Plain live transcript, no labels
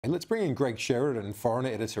And let's bring in Greg Sheridan, foreign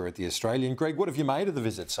editor at The Australian. Greg, what have you made of the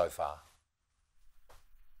visit so far?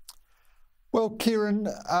 Well, Kieran,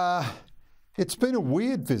 it's been a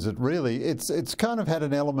weird visit, really. It's kind of had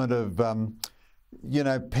an element of,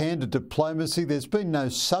 panda diplomacy. There's been no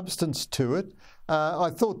substance to it. I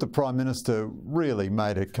thought the Prime Minister really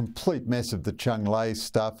made a complete mess of the Cheng Lei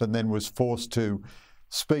stuff and then was forced to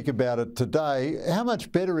speak about it today. How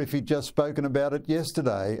much better if he'd just spoken about it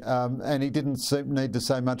yesterday and he didn't need to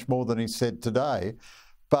say much more than he said today.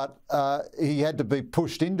 But he had to be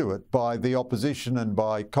pushed into it by the opposition and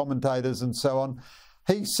by commentators and so on.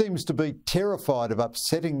 He seems to be terrified of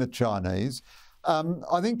upsetting the Chinese.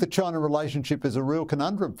 I think the China relationship is a real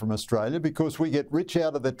conundrum from Australia because we get rich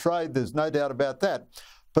out of their trade, there's no doubt about that.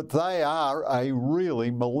 But they are a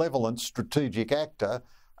really malevolent strategic actor,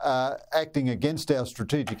 acting against our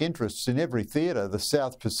strategic interests in every theatre, the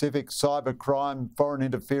South Pacific, cybercrime, foreign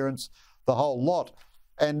interference, the whole lot.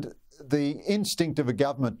 And the instinct of a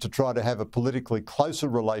government to try to have a politically closer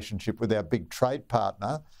relationship with our big trade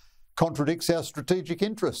partner contradicts our strategic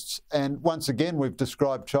interests. And once again, we've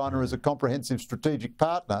described China as a comprehensive strategic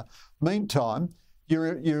partner. Meantime,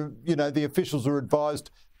 the officials are advised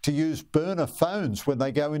to use burner phones when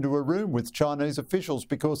they go into a room with Chinese officials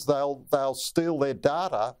because they'll steal their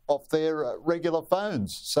data off their regular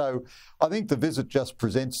phones. So I think the visit just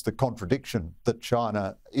presents the contradiction that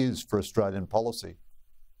China is for Australian policy.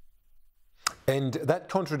 And that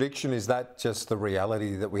contradiction, is that just the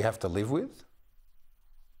reality that we have to live with?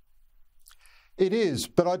 It is,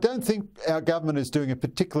 but I don't think our government is doing a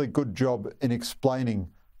particularly good job in explaining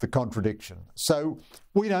the contradiction. So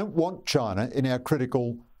we don't want China in our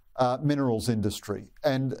critical minerals industry,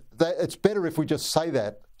 and it's better if we just say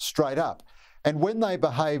that straight up. And when they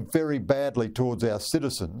behave very badly towards our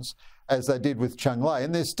citizens, as they did with Cheng Lei,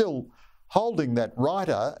 and they're still holding that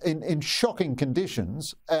writer in shocking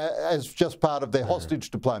conditions as just part of their hostage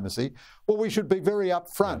diplomacy, well, we should be very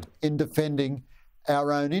upfront in defending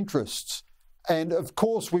our own interests. And of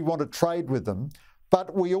course, we want to trade with them,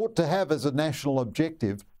 but we ought to have as a national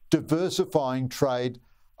objective diversifying trade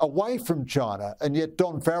away from China. And yet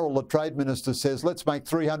Don Farrell, the Trade Minister, says, let's make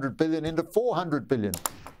 300 billion into 400 billion.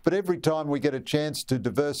 But every time we get a chance to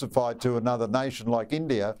diversify to another nation like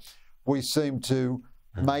India, we seem to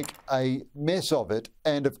make a mess of it.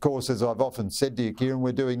 And of course, as I've often said to you, Kieran,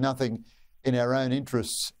 we're doing nothing in our own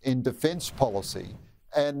interests in defence policy.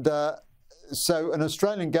 And so an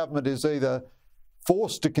Australian government is either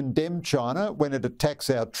forced to condemn China when it attacks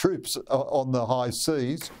our troops on the high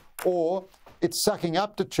seas, or it's sucking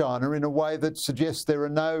up to China in a way that suggests there are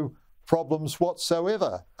no problems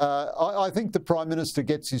whatsoever. I think the Prime Minister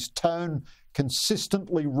gets his tone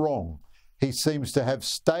consistently wrong. He seems to have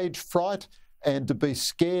stage fright and to be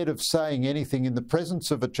scared of saying anything in the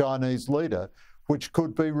presence of a Chinese leader, which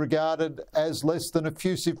could be regarded as less than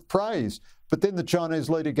effusive praise. But then the Chinese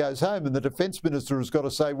leader goes home and the Defence Minister has got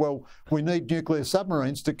to say, well, we need nuclear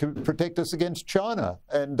submarines to protect us against China.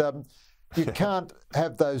 And you can't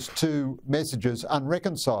have those two messages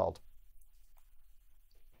unreconciled.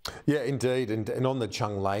 Yeah, indeed. And on the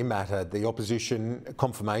Cheng Lei matter, the opposition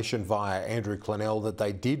confirmation via Andrew Clennell that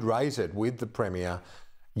they did raise it with the Premier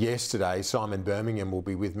yesterday. Simon Birmingham will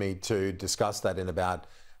be with me to discuss that in about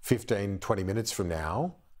 15, 20 minutes from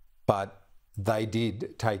now. But they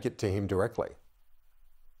did take it to him directly.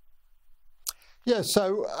 Yeah,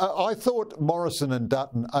 so I thought Morrison and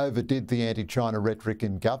Dutton overdid the anti-China rhetoric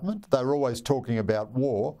in government. They were always talking about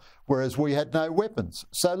war, whereas we had no weapons.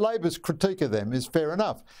 So Labor's critique of them is fair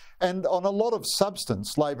enough. And on a lot of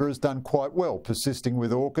substance, Labor has done quite well, persisting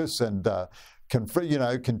with AUKUS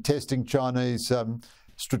and contesting Chinese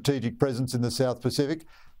strategic presence in the South Pacific.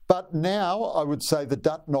 But now I would say the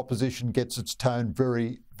Dutton opposition gets its tone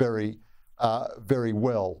very, very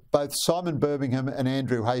well. Both Simon Birmingham and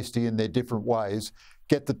Andrew Hastie, in their different ways,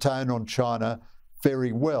 get the tone on China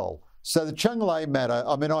very well. So the Cheng Lei matter,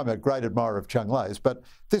 I mean, I'm a great admirer of Cheng Lei's, but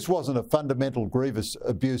this wasn't a fundamental grievous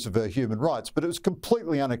abuse of her human rights, but it was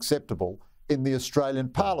completely unacceptable in the Australian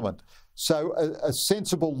Parliament. So a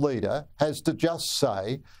sensible leader has to just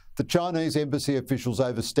say the Chinese embassy officials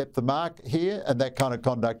overstepped the mark here, and that kind of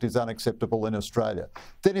conduct is unacceptable in Australia.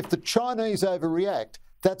 Then if the Chinese overreact,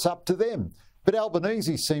 that's up to them. But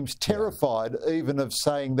Albanese seems terrified even of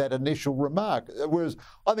saying that initial remark, whereas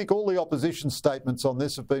I think all the opposition statements on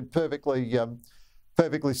this have been perfectly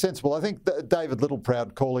sensible. I think David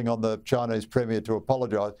Littleproud calling on the Chinese Premier to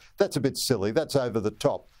apologise, that's a bit silly, that's over the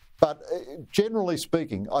top. But generally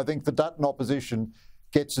speaking, I think the Dutton opposition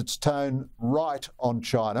gets its tone right on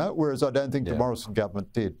China, whereas I don't think the Morrison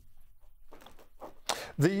government did.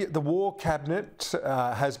 The war cabinet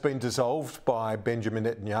has been dissolved by Benjamin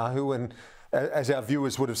Netanyahu, and as our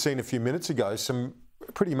viewers would have seen a few minutes ago, some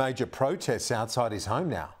pretty major protests outside his home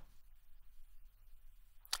now.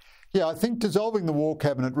 Yeah, I think dissolving the war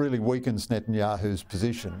cabinet really weakens Netanyahu's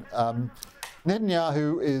position.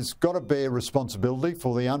 Netanyahu has got to bear responsibility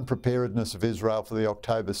for the unpreparedness of Israel for the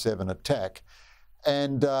October 7 attack,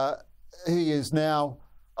 and he is now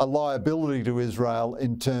a liability to Israel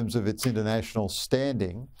in terms of its international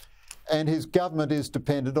standing, and his government is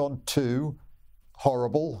dependent on two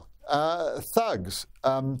horrible thugs.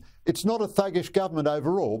 It's not a thuggish government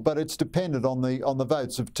overall, but it's dependent on the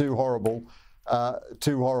votes of two horrible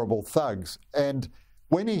thugs. And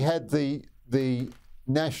when he had the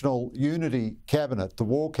National Unity Cabinet, the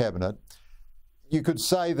War Cabinet, you could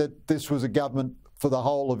say that this was a government for the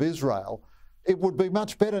whole of Israel. It would be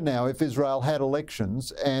much better now if Israel had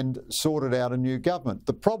elections and sorted out a new government.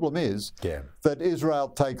 The problem is that Israel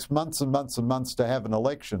takes months and months and months to have an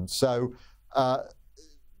election. So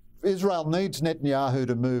Israel needs Netanyahu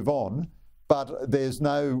to move on, but there's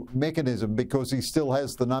no mechanism because he still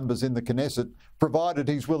has the numbers in the Knesset, provided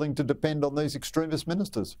he's willing to depend on these extremist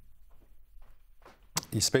ministers.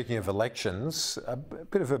 Speaking of elections, a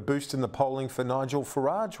bit of a boost in the polling for Nigel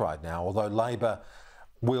Farage right now, although Labor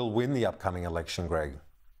will win the upcoming election, Greg.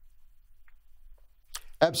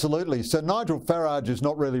 Absolutely. So Nigel Farage is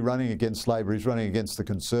not really running against Labor, he's running against the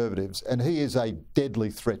Conservatives, and he is a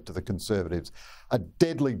deadly threat to the Conservatives, a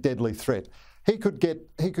deadly, deadly threat. He could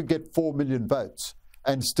get 4 million votes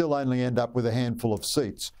and still only end up with a handful of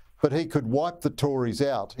seats, but he could wipe the Tories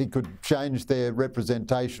out. He could change their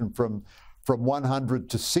representation from 100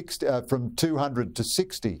 to 60, from 200 to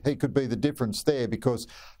 60. He could be the difference there because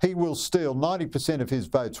he will steal 90% of his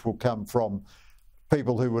votes will come from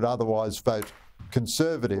people who would otherwise vote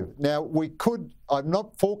Conservative. Now, I'm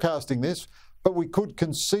not forecasting this, but we could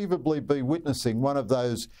conceivably be witnessing one of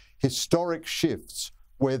those historic shifts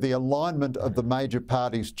where the alignment of the major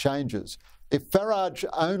parties changes. If Farage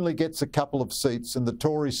only gets a couple of seats and the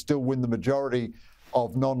Tories still win the majority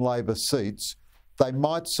of non-Labor seats, they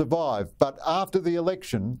might survive. But after the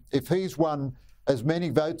election, if he's won as many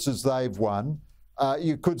votes as they've won,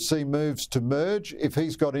 you could see moves to merge. If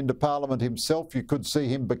he's got into Parliament himself, you could see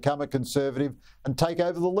him become a Conservative and take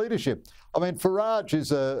over the leadership. I mean, Farage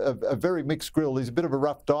is a very mixed grill. He's a bit of a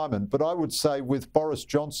rough diamond, but I would say with Boris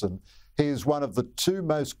Johnson, he is one of the two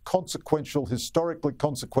most consequential, historically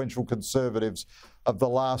consequential Conservatives of the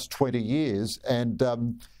last 20 years. And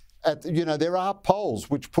there are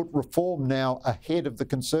polls which put Reform now ahead of the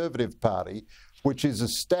Conservative Party, which is a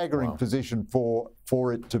staggering position for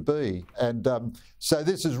it to be. And so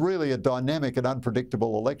this is really a dynamic and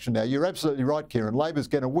unpredictable election now. You're absolutely right, Kieran. Labor's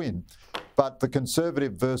going to win, but the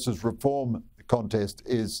Conservative versus Reform contest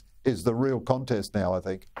is the real contest now, I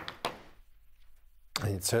think.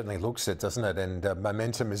 It certainly looks it, doesn't it? And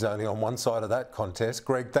momentum is only on one side of that contest.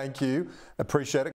 Greg, thank you. Appreciate it.